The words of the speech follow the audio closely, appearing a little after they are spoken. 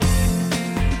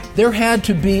There had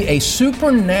to be a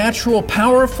supernatural,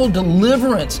 powerful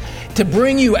deliverance to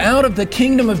bring you out of the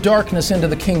kingdom of darkness into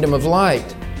the kingdom of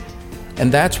light.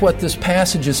 And that's what this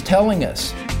passage is telling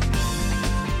us.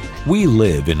 We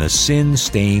live in a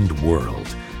sin-stained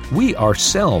world. We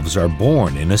ourselves are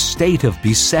born in a state of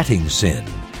besetting sin.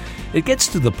 It gets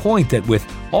to the point that with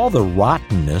all the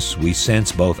rottenness we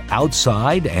sense both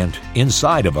outside and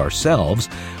inside of ourselves,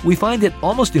 we find it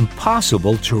almost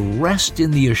impossible to rest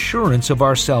in the assurance of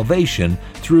our salvation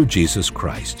through Jesus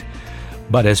Christ.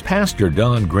 But as Pastor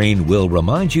Don Green will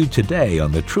remind you today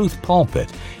on the Truth Pulpit,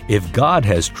 if God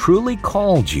has truly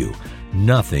called you,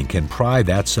 nothing can pry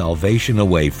that salvation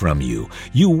away from you.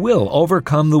 You will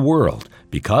overcome the world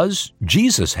because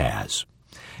Jesus has.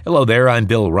 Hello there, I'm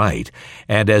Bill Wright,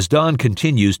 and as Don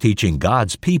continues teaching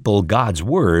God's people God's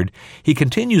Word, he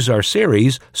continues our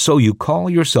series, So You Call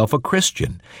Yourself a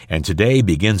Christian, and today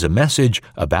begins a message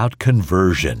about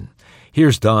conversion.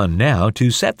 Here's Don now to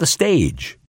set the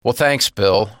stage. Well, thanks,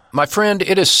 Bill. My friend,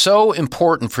 it is so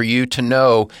important for you to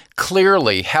know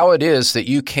clearly how it is that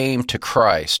you came to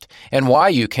Christ and why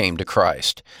you came to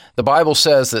Christ. The Bible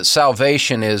says that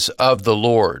salvation is of the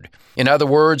Lord. In other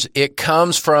words, it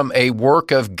comes from a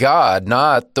work of God,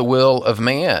 not the will of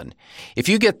man. If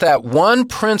you get that one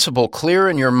principle clear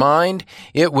in your mind,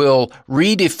 it will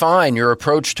redefine your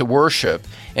approach to worship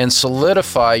and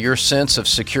solidify your sense of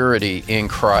security in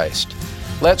Christ.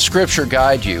 Let Scripture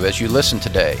guide you as you listen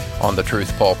today on the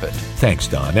Truth Pulpit. Thanks,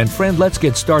 Don. And friend, let's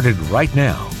get started right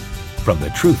now from the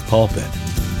Truth Pulpit.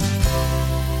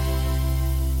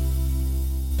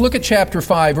 Look at chapter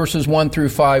 5, verses 1 through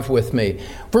 5 with me.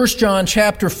 1 John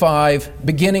chapter 5,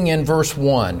 beginning in verse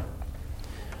 1,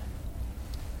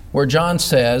 where John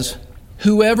says,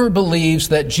 "Whoever believes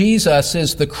that Jesus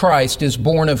is the Christ is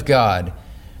born of God,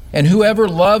 and whoever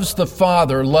loves the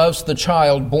Father loves the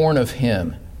child born of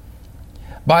him.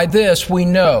 By this we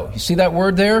know." You see that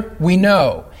word there? We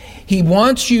know. He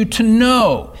wants you to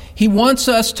know. He wants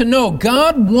us to know.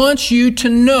 God wants you to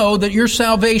know that your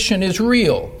salvation is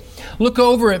real. Look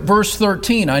over at verse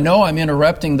 13. I know I'm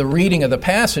interrupting the reading of the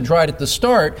passage right at the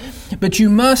start, but you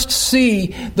must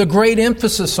see the great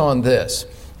emphasis on this.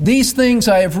 "These things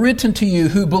I have written to you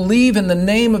who believe in the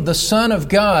name of the Son of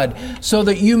God, so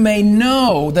that you may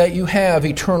know that you have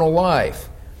eternal life."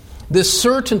 This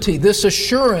certainty, this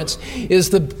assurance is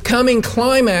the coming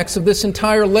climax of this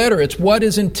entire letter. It's what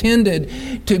is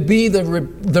intended to be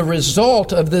the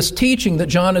result of this teaching that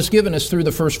John has given us through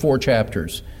the first 4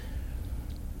 chapters.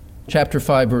 Chapter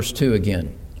 5, verse 2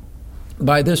 again.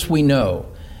 "By this we know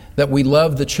that we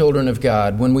love the children of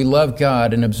God, when we love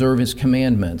God and observe His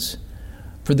commandments.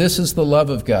 For this is the love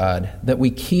of God, that we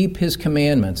keep His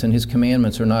commandments, and His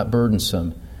commandments are not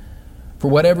burdensome. For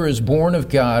whatever is born of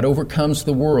God overcomes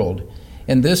the world,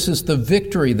 and this is the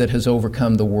victory that has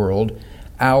overcome the world,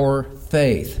 our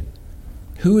faith.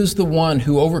 Who is the one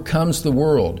who overcomes the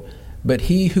world but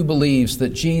he who believes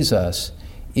that Jesus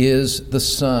is the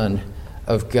Son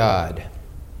of God?" It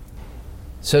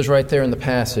says right there in the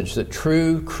passage that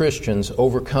true Christians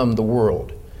overcome the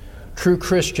world. True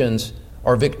Christians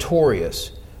are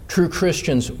victorious. True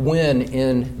Christians win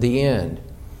in the end.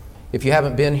 If you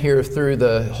haven't been here through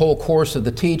the whole course of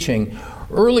the teaching,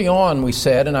 early on we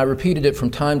said, and I repeated it from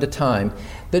time to time,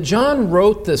 that John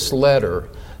wrote this letter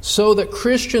so that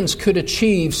Christians could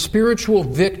achieve spiritual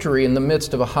victory in the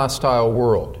midst of a hostile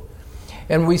world.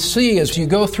 And we see as you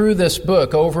go through this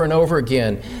book over and over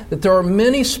again that there are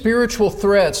many spiritual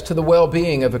threats to the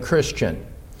well-being of a Christian.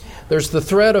 There's the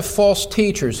threat of false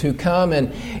teachers who come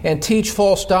and teach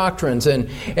false doctrines and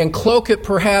cloak it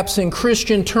perhaps in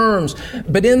Christian terms,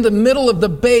 but in the middle of the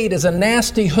bait is a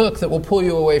nasty hook that will pull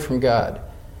you away from God.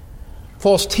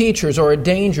 False teachers are a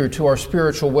danger to our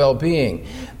spiritual well-being.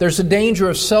 There's a danger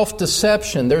of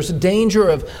self-deception. There's a danger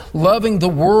of loving the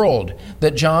world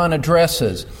that John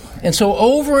addresses. And so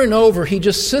over and over, he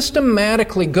just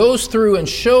systematically goes through and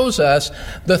shows us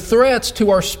the threats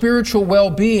to our spiritual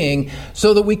well-being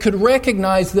so that we could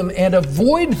recognize them and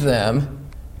avoid them,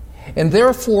 and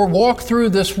therefore walk through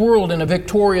this world in a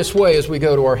victorious way as we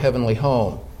go to our heavenly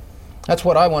home. That's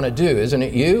what I want to do, isn't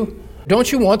it you?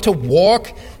 Don't you want to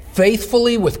walk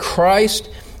faithfully with Christ,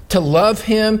 to love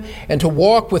Him, and to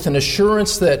walk with an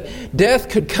assurance that death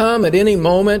could come at any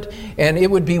moment and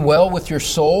it would be well with your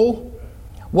soul?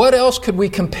 What else could we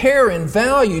compare in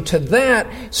value to that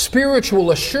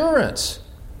spiritual assurance?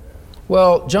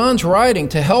 Well, John's writing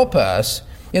to help us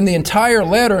in the entire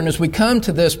letter, and as we come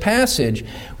to this passage,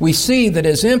 we see that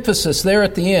his emphasis there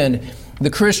at the end, the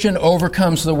Christian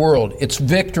overcomes the world. It's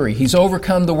victory. He's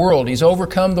overcome the world. He's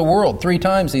overcome the world. 3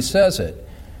 times he says it.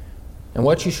 And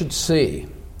what you should see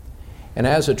And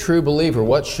as a true believer,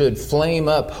 what should flame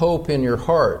up hope in your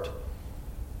heart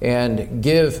and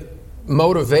give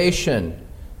motivation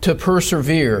to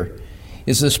persevere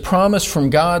is this promise from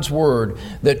God's Word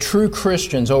that true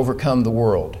Christians overcome the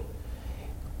world.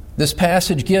 This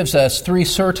passage gives us 3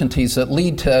 certainties that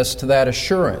lead to us to that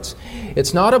assurance.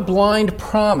 It's not a blind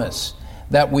promise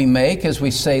that we make as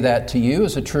we say that to you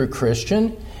as a true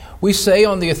Christian. We say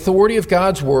on the authority of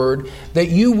God's Word that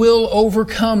you will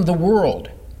overcome the world,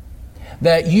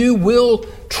 that you will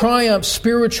triumph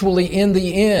spiritually in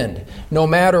the end, no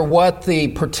matter what the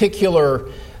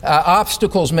particular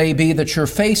obstacles may be that you're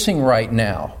facing right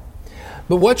now.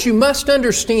 But what you must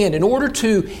understand, in order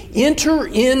to enter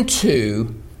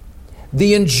into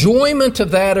the enjoyment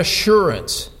of that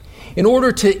assurance, in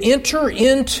order to enter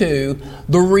into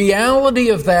the reality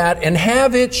of that and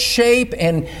have it shape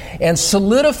and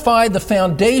solidify the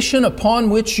foundation upon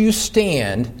which you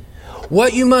stand,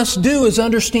 what you must do is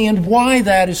understand why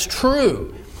that is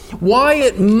true, why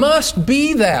it must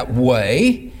be that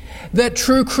way, that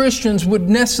true Christians would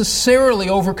necessarily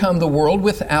overcome the world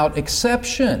without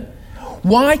exception.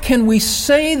 Why can we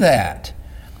say that?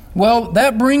 Well,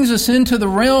 that brings us into the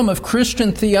realm of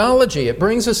Christian theology. It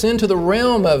brings us into the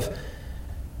realm of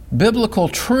biblical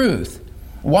truth.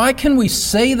 Why can we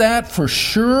say that for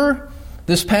sure?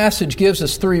 This passage gives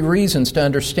us 3 reasons to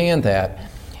understand that.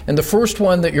 And the first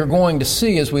one that you're going to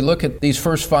see as we look at these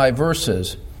first 5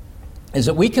 verses is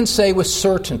that we can say with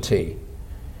certainty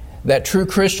that true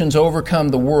Christians overcome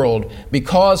the world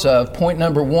because of, point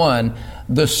number 1,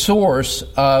 the source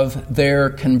of their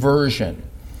conversion.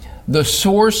 The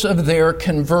source of their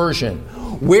conversion.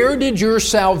 Where did your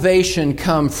salvation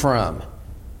come from?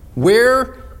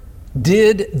 Where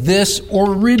did this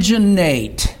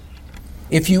originate?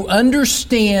 If you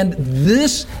understand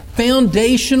this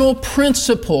foundational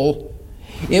principle,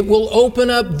 it will open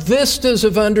up vistas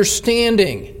of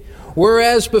understanding.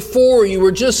 Whereas before you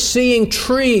were just seeing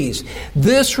trees,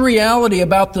 this reality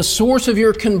about the source of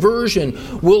your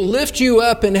conversion will lift you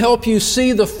up and help you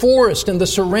see the forest and the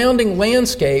surrounding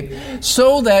landscape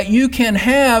so that you can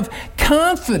have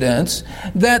confidence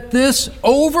that this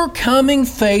overcoming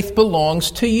faith belongs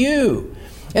to you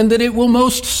and that it will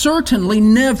most certainly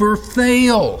never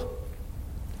fail.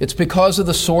 It's because of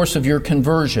the source of your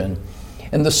conversion.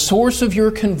 And the source of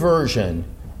your conversion,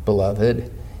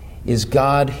 beloved, is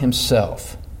God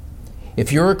Himself.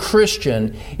 If you're a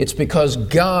Christian, it's because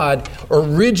God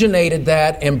originated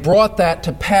that and brought that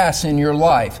to pass in your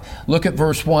life. Look at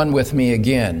verse 1 with me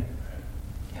again.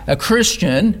 A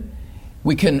Christian,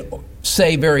 we can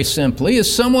say very simply,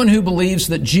 is someone who believes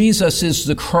that Jesus is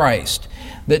the Christ,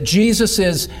 that Jesus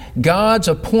is God's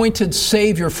appointed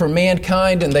Savior for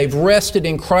mankind, and they've rested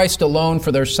in Christ alone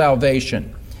for their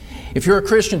salvation. If you're a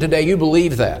Christian today, you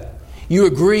believe that. You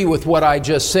agree with what I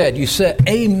just said. You said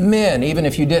amen, even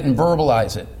if you didn't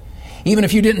verbalize it. Even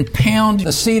if you didn't pound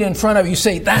the seat in front of you, you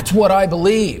say, that's what I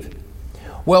believe.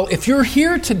 Well, if you're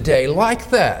here today like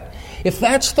that, if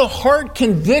that's the heart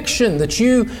conviction that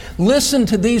you listen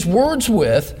to these words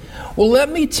with, well, let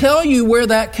me tell you where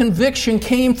that conviction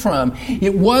came from.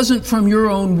 It wasn't from your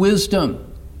own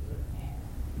wisdom.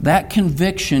 That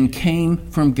conviction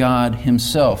came from God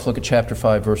Himself. Look at chapter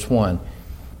 5, verse 1.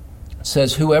 It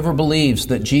says, whoever believes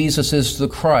that Jesus is the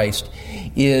Christ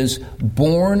is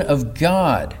born of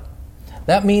God.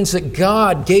 That means that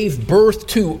God gave birth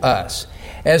to us.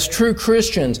 As true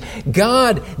Christians,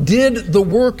 God did the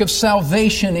work of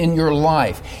salvation in your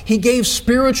life. He gave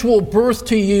spiritual birth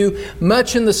to you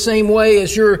much in the same way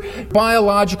as your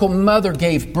biological mother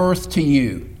gave birth to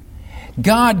you.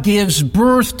 God gives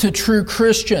birth to true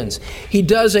Christians. He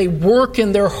does a work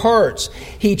in their hearts.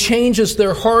 He changes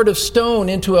their heart of stone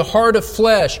into a heart of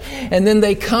flesh, and then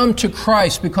they come to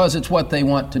Christ because it's what they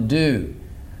want to do.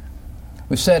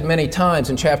 We've said many times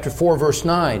in chapter 4, verse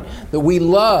 9, that we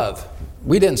love.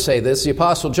 We didn't say this, the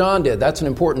Apostle John did. That's an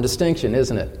important distinction,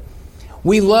 isn't it?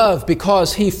 We love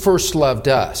because He first loved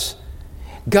us.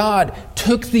 God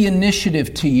took the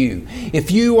initiative to you. If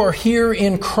you are here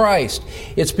in Christ,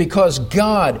 it's because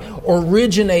God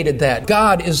originated that.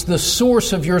 God is the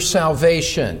source of your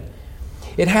salvation.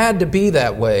 It had to be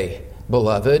that way,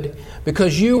 beloved,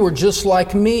 because you were just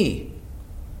like me.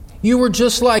 You were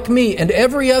just like me and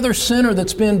every other sinner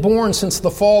that's been born since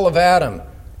the fall of Adam.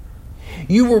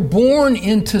 You were born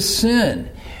into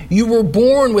sin. You were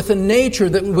born with a nature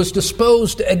that was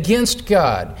disposed against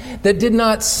God, that did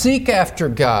not seek after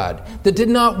God, that did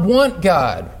not want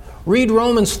God. Read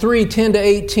Romans 3, 10 to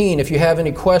 18 if you have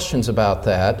any questions about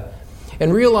that,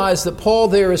 and realize that Paul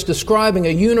there is describing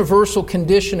a universal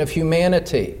condition of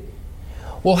humanity.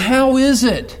 Well, how is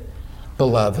it,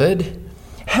 beloved?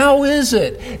 How is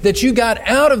it that you got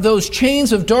out of those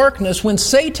chains of darkness when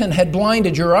Satan had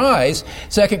blinded your eyes?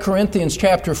 2 Corinthians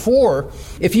chapter 4.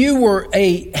 If you were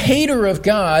a hater of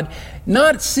God,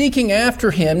 not seeking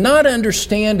after Him, not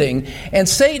understanding, and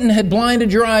Satan had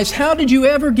blinded your eyes, how did you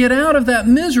ever get out of that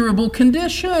miserable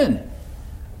condition?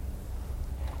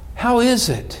 How is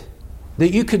it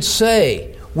that you could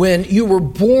say, when you were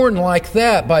born like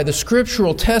that by the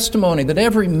scriptural testimony that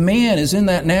every man is in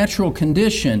that natural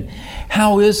condition,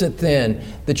 how is it then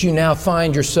that you now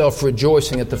find yourself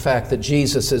rejoicing at the fact that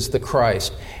Jesus is the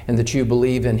Christ and that you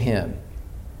believe in Him?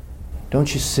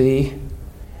 Don't you see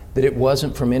that it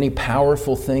wasn't from any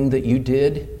powerful thing that you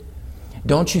did?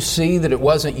 Don't you see that it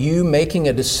wasn't you making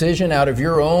a decision out of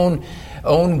your own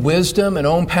wisdom and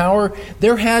own power?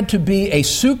 There had to be a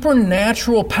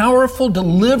supernatural, powerful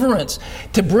deliverance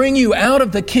to bring you out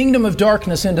of the kingdom of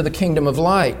darkness into the kingdom of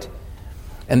light.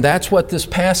 And that's what this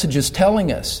passage is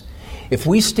telling us. If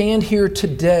we stand here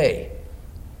today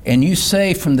and you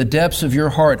say from the depths of your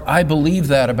heart, I believe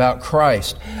that about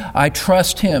Christ, I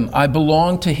trust Him, I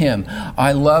belong to Him,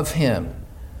 I love Him,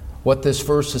 what this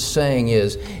verse is saying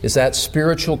is that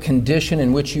spiritual condition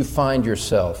in which you find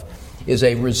yourself is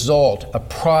a result, a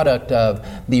product of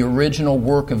the original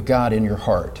work of God in your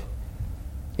heart.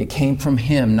 It came from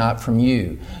Him, not from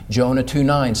you. Jonah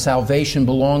 2:9, salvation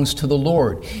belongs to the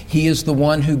Lord. He is the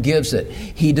one who gives it.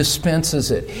 He dispenses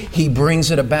it. He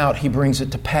brings it about. He brings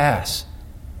it to pass.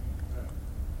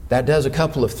 That does a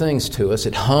couple of things to us.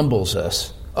 It humbles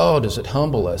us. Oh, does it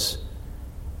humble us?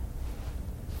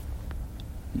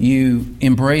 You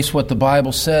embrace what the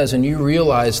Bible says and you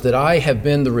realize that I have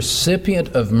been the recipient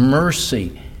of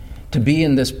mercy to be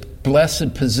in this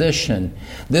blessed position.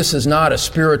 This is not a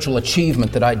spiritual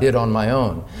achievement that I did on my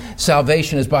own.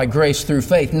 Salvation is by grace through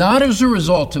faith, not as a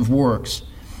result of works,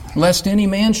 lest any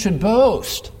man should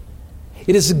boast.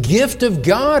 It is a gift of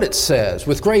God, it says,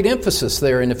 with great emphasis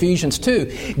there in Ephesians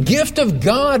 2. Gift of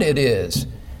God it is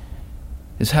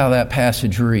how that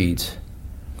passage reads.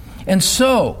 And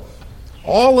so,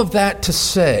 all of that to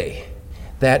say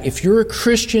that if you're a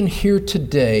Christian here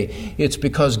today, it's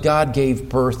because God gave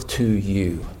birth to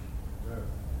you.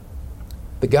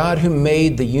 The God who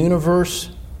made the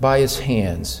universe by His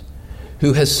hands,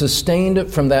 who has sustained it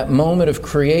from that moment of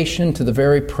creation to the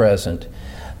very present,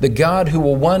 the God who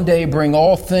will one day bring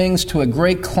all things to a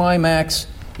great climax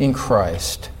in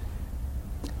Christ.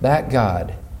 That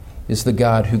God is the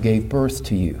God who gave birth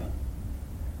to you.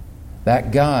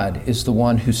 That God is the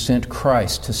one who sent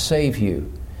Christ to save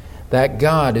you. That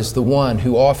God is the one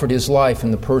who offered His life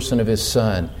in the person of His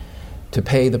Son to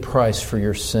pay the price for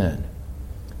your sin.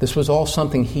 This was all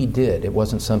something He did. It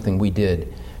wasn't something we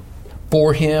did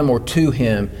for Him or to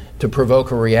Him to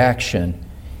provoke a reaction.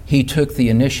 He took the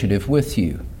initiative with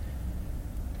you.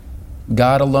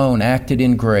 God alone acted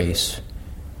in grace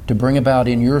to bring about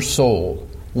in your soul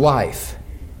life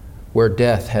where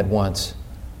death had once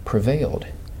prevailed.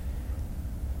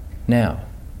 Now,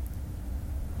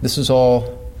 this is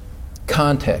all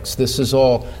context. This is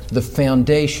all the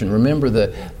foundation. Remember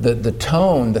the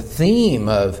tone, the theme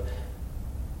of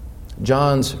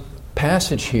John's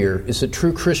passage here is that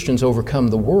true Christians overcome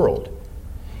the world.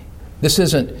 This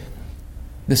isn't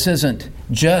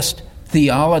just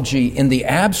theology in the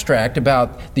abstract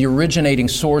about the originating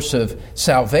source of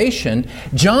salvation.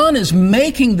 John is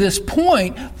making this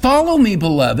point, follow me,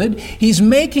 beloved. He's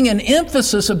making an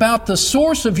emphasis about the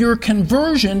source of your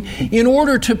conversion in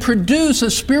order to produce a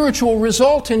spiritual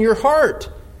result in your heart.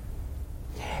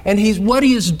 And what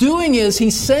he is doing is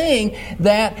he's saying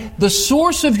that the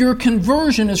source of your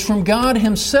conversion is from God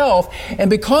Himself, and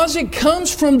because it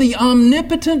comes from the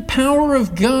omnipotent power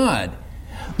of God,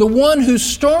 the one who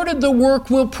started the work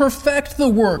will perfect the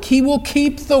work. He will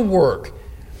keep the work.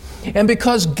 And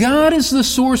because God is the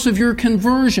source of your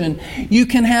conversion, you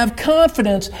can have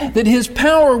confidence that His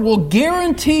power will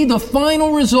guarantee the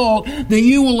final result that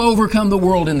you will overcome the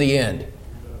world in the end.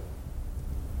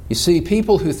 You see,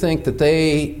 people who think that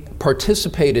they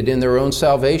participated in their own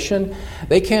salvation,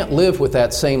 they can't live with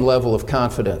that same level of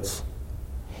confidence.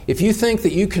 If you think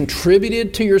that you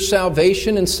contributed to your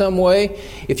salvation in some way,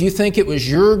 if you think it was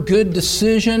your good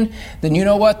decision, then you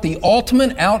know what? The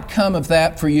ultimate outcome of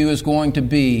that for you is going to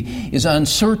be is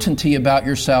uncertainty about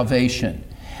your salvation.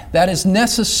 That is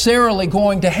necessarily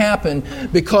going to happen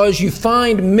because you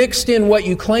find mixed in what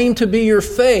you claim to be your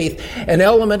faith an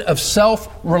element of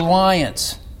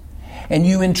self-reliance. And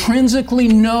you intrinsically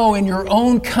know in your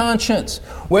own conscience,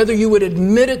 whether you would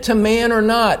admit it to man or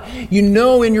not, you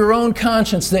know in your own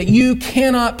conscience that you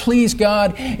cannot please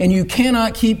God and you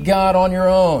cannot keep God on your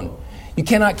own. You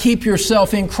cannot keep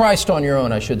yourself in Christ on your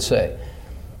own, I should say.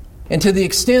 And to the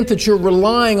extent that you're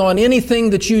relying on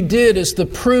anything that you did as the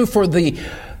proof or the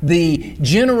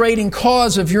generating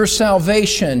cause of your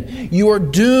salvation, you are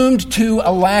doomed to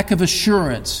a lack of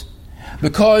assurance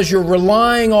because you're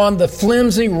relying on the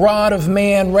flimsy rod of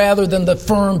man rather than the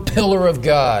firm pillar of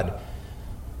God.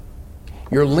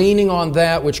 You're leaning on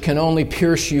that which can only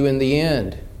pierce you in the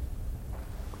end.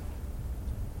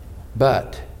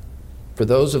 But for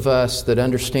those of us that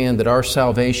understand that our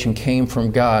salvation came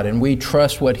from God and we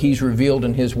trust what He's revealed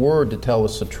in His Word to tell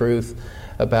us the truth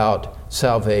about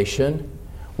salvation,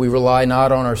 we rely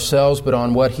not on ourselves but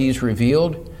on what He's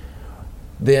revealed,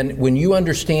 then when you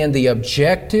understand the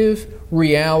objective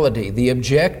reality, the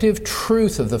objective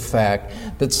truth of the fact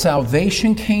that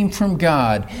salvation came from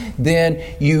God, then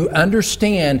you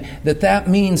understand that that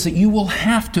means that you will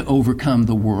have to overcome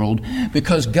the world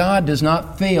because God does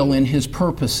not fail in His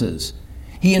purposes.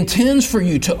 He intends for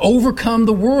you to overcome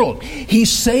the world. He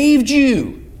saved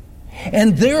you,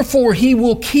 and therefore He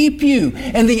will keep you,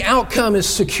 and the outcome is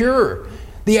secure.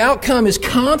 The outcome is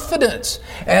confidence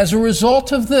as a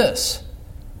result of this.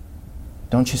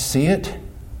 Don't you see it?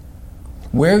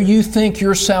 Where you think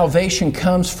your salvation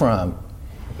comes from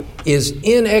is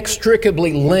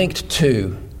inextricably linked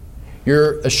to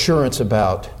your assurance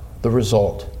about the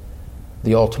result,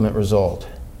 the ultimate result.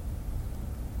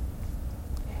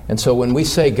 And so when we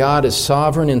say God is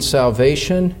sovereign in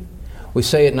salvation, we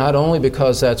say it not only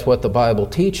because that's what the Bible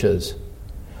teaches,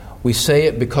 we say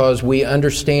it because we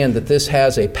understand that this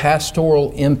has a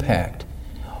pastoral impact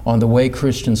on the way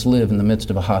Christians live in the midst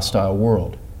of a hostile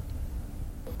world.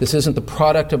 This isn't the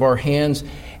product of our hands,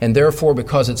 and therefore,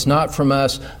 because it's not from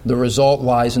us, the result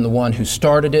lies in the one who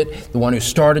started it. The one who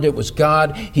started it was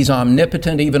God. He's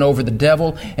omnipotent even over the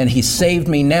devil, and He saved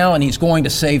me now, and He's going to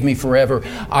save me forever.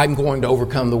 I'm going to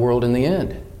overcome the world in the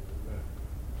end.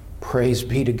 Praise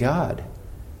be to God.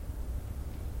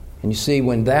 And you see,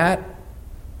 when that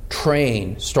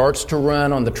train starts to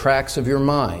run on the tracks of your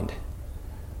mind,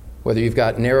 whether you've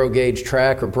got narrow gauge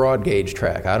track or broad gauge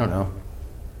track, I don't know.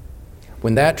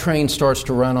 When that train starts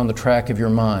to run on the track of your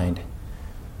mind,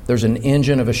 there's an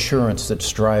engine of assurance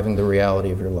that's driving the reality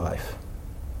of your life.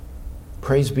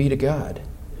 Praise be to God.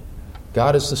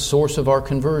 God is the source of our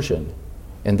conversion,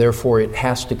 and therefore it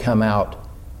has to come out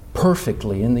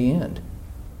perfectly in the end.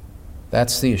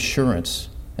 That's the assurance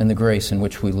and the grace in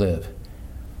which we live.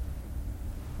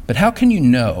 But how can you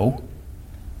know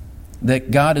that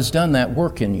God has done that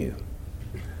work in you?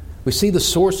 We see the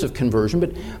source of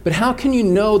conversion, but how can you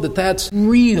know that that's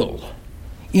real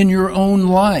in your own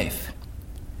life?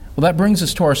 Well, that brings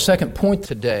us to our second point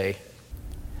today.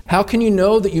 How can you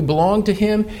know that you belong to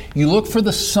Him? You look for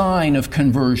the sign of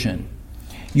conversion.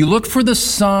 You look for the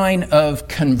sign of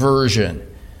conversion.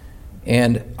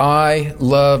 And I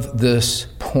love this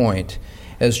point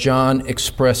as John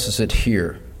expresses it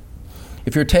here.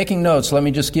 If you're taking notes, let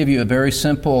me just give you a very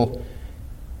simple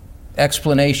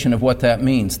explanation of what that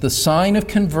means. The sign of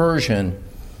conversion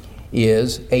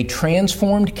is a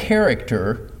transformed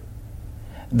character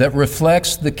that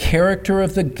reflects the character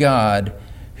of the God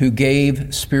who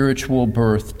gave spiritual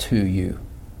birth to you.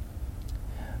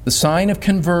 The sign of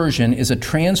conversion is a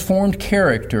transformed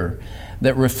character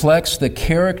that reflects the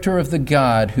character of the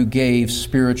God who gave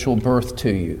spiritual birth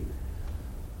to you.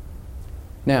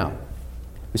 Now,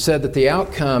 we said that the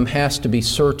outcome has to be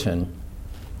certain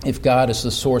if God is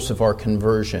the source of our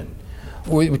conversion.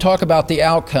 We talk about the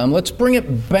outcome. Let's bring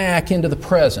it back into the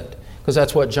present, because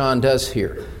that's what John does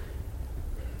here.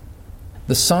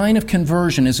 The sign of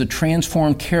conversion is a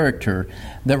transformed character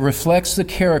that reflects the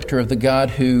character of the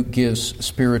God who gives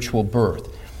spiritual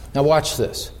birth. Now watch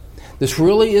this. This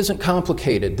really isn't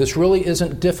complicated. This really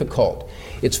isn't difficult.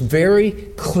 It's very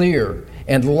clear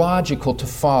and logical to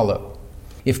follow.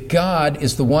 If God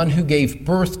is the one who gave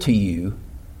birth to you,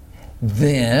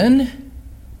 then,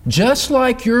 just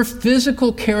like your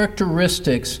physical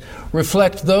characteristics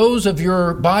reflect those of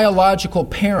your biological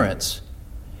parents,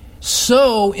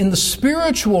 so in the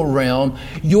spiritual realm,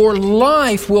 your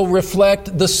life will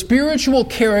reflect the spiritual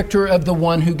character of the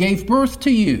one who gave birth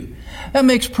to you. That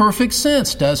makes perfect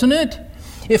sense, doesn't it?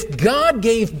 If God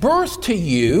gave birth to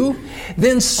you,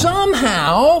 then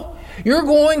somehow you're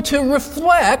going to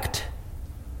reflect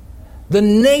the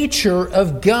nature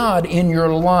of God in your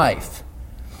life.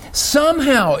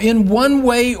 Somehow, in one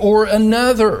way or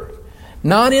another.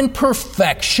 Not in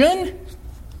perfection,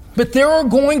 but there are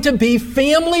going to be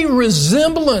family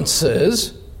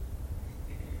resemblances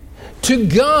to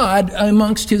God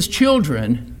amongst His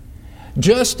children,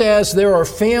 just as there are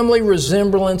family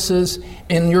resemblances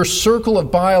in your circle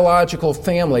of biological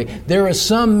family. There is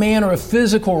some manner of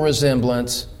physical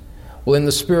resemblance. Well, in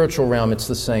the spiritual realm, it's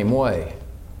the same way.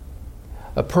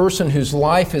 A person whose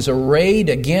life is arrayed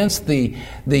against the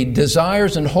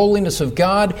desires and holiness of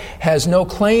God has no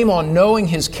claim on knowing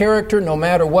His character, no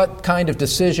matter what kind of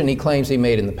decision he claims he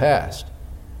made in the past.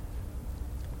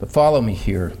 But follow me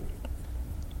here.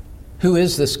 Who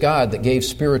is this God that gave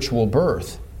spiritual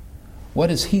birth?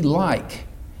 What is He like?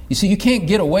 You see, you can't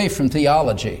get away from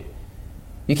theology.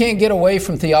 You can't get away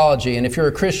from theology, and if you're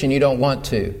a Christian, you don't want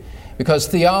to. Because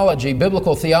theology,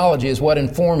 biblical theology, is what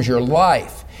informs your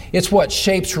life. It's what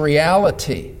shapes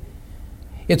reality.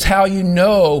 It's how you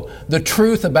know the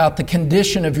truth about the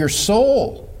condition of your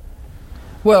soul.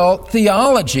 Well,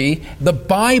 theology, the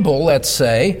Bible, let's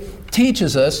say,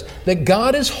 teaches us that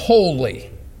God is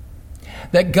holy,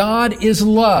 that God is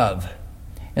love,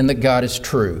 and that God is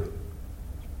true.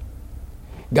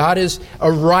 God is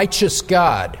a righteous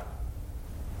God.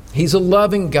 He's a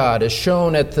loving God, as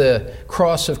shown at the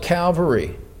cross of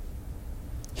Calvary.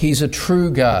 He's a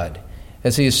true God,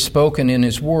 as He has spoken in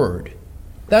His Word.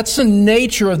 That's the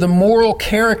nature of the moral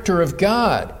character of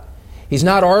God. He's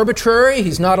not arbitrary.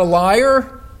 He's not a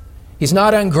liar. He's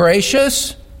not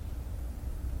ungracious.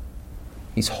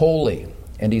 He's holy,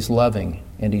 and He's loving,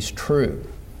 and He's true.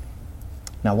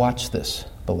 Now watch this,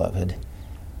 beloved.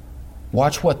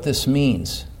 Watch what this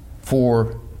means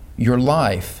for your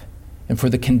life and for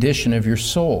the condition of your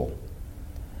soul.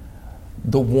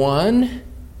 The one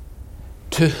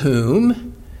to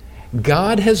whom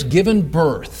God has given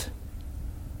birth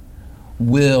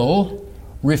will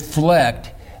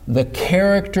reflect the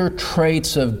character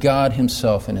traits of God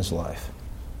Himself in his life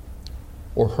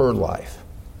or her life.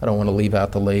 I don't want to leave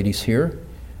out the ladies here.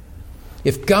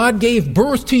 If God gave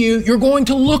birth to you, you're going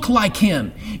to look like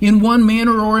Him in one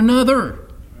manner or another.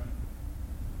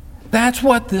 That's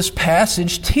what this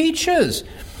passage teaches.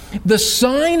 The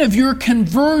sign of your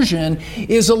conversion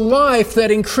is a life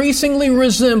that increasingly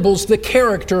resembles the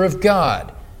character of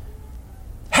God.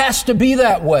 Has to be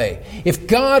that way. If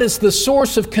God is the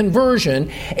source of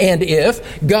conversion, and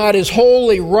if God is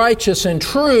holy, righteous, and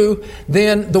true,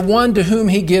 then the one to whom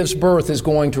He gives birth is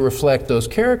going to reflect those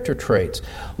character traits.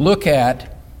 Look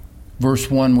at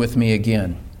verse 1 with me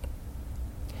again.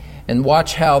 And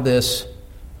watch how this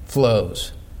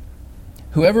flows.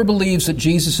 Whoever believes that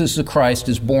Jesus is the Christ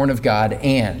is born of God,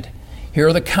 and here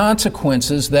are the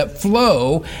consequences that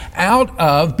flow out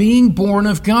of being born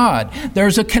of God.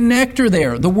 There's a connector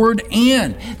there, the word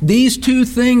and. These two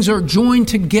things are joined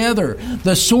together,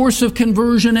 the source of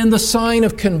conversion and the sign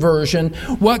of conversion.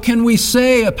 What can we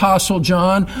say, Apostle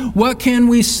John? What can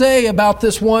we say about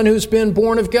this one who's been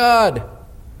born of God?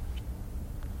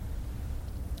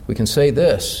 We can say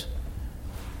this,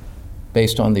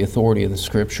 based on the authority of the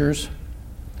Scriptures.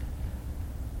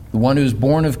 The one who's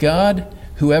born of God,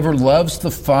 whoever loves the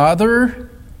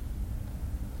Father,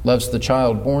 loves the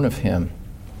child born of Him.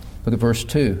 Look at verse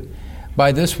 2.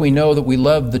 By this we know that we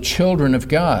love the children of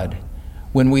God,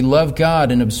 when we love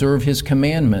God and observe His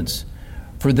commandments.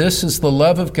 For this is the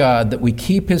love of God, that we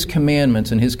keep His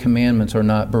commandments, and His commandments are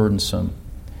not burdensome.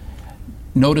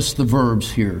 Notice the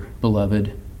verbs here,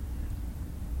 beloved.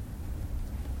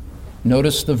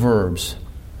 Notice the verbs.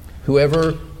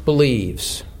 Whoever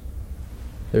believes.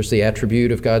 There's the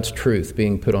attribute of God's truth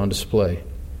being put on display.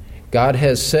 God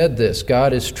has said this.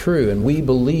 God is true, and we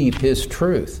believe His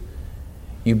truth.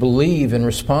 You believe in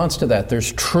response to that.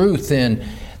 There's truth in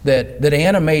that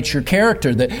animates your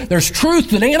character. There's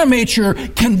truth that animates your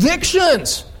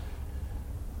convictions.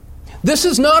 This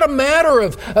is not a matter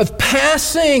of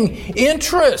passing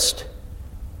interest.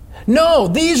 No,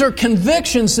 these are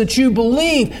convictions that you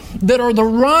believe, that are the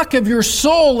rock of your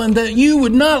soul and that you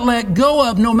would not let go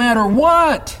of no matter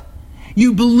what.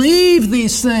 You believe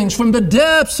these things from the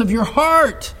depths of your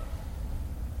heart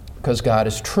because God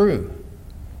is true.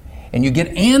 And you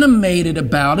get animated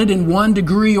about it in one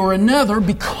degree or another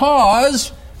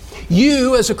because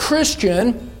you, as a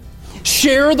Christian,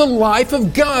 share the life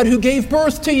of God who gave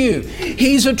birth to you.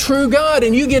 He's a true God,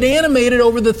 and you get animated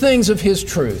over the things of His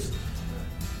truth.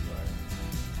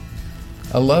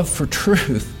 A love for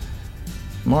truth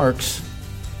marks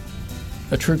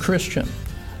a true Christian.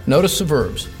 Notice the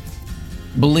verbs.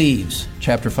 Believes,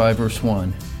 chapter 5, verse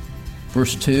 1.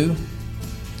 Verse 2,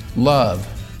 love.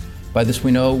 By this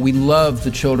we know we love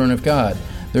the children of God.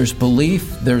 There's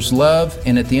belief, there's love,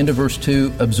 and at the end of verse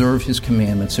 2, observe His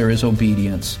commandments. There is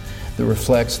obedience that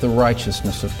reflects the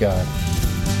righteousness of God.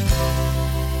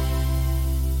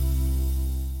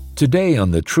 Today on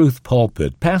the Truth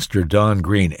Pulpit, Pastor Don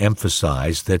Green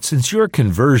emphasized that since your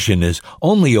conversion is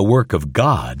only a work of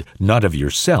God, not of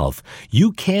yourself,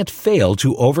 you can't fail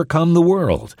to overcome the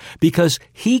world, because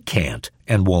He can't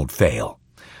and won't fail.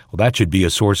 Well, that should be a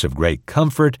source of great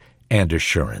comfort and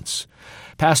assurance.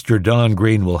 Pastor Don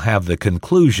Green will have the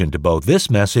conclusion to both this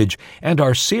message and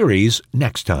our series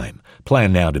next time.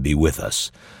 Plan now to be with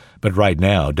us. But right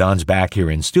now, Don's back here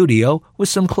in studio with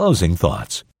some closing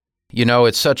thoughts. You know,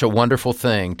 it's such a wonderful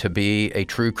thing to be a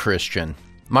true Christian.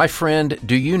 My friend,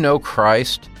 do you know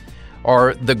Christ?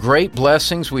 Are the great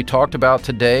blessings we talked about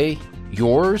today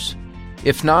yours?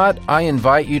 If not, I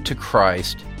invite you to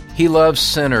Christ. He loves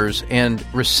sinners and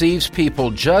receives people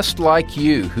just like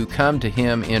you who come to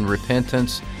Him in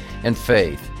repentance and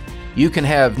faith. You can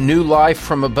have new life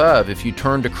from above if you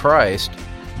turn to Christ.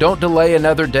 Don't delay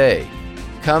another day.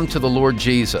 Come to the Lord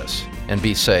Jesus and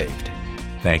be saved.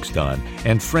 Thanks, Don.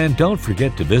 And friend, don't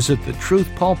forget to visit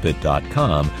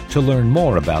thetruthpulpit.com to learn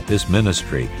more about this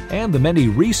ministry and the many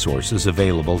resources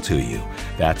available to you.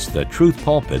 That's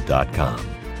thetruthpulpit.com.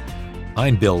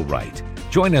 I'm Bill Wright.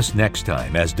 Join us next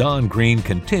time as Don Green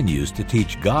continues to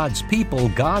teach God's people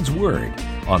God's Word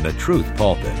on the Truth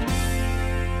Pulpit.